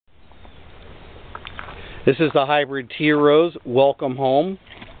This is the hybrid tea rose, Welcome Home,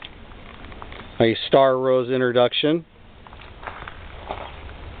 a star rose introduction.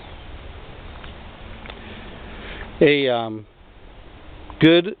 A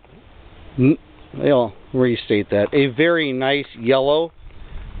good, I'll restate that, a very nice yellow,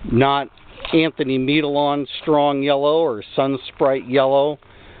 not Anthony Medalon strong yellow or Sun Sprite yellow,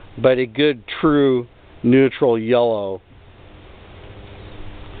 but a good true neutral yellow.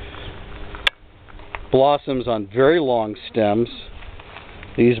 Blossoms on very long stems.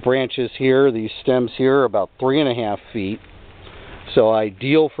 These branches here, these stems here are about 3.5 feet, so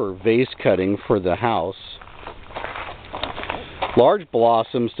ideal for vase cutting for the house. Large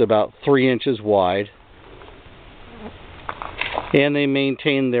blossoms to about 3 inches wide, and they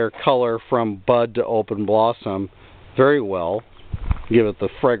maintain their color from bud to open blossom very well. Give it the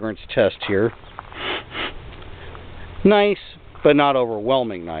fragrance test here. Nice, but not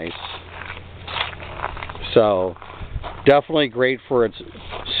overwhelming nice. So definitely great for its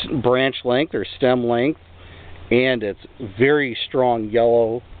branch length or stem length, and its very strong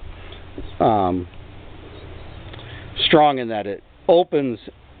yellow. Strong in that it opens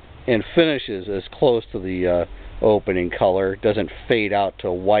and finishes as close to the opening color. It doesn't fade out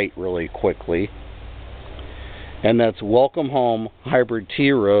to white really quickly. And that's Welcome Home Hybrid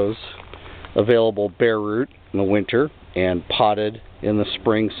Tea Rose, available bare root in the winter and potted in the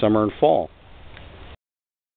spring, summer, and fall.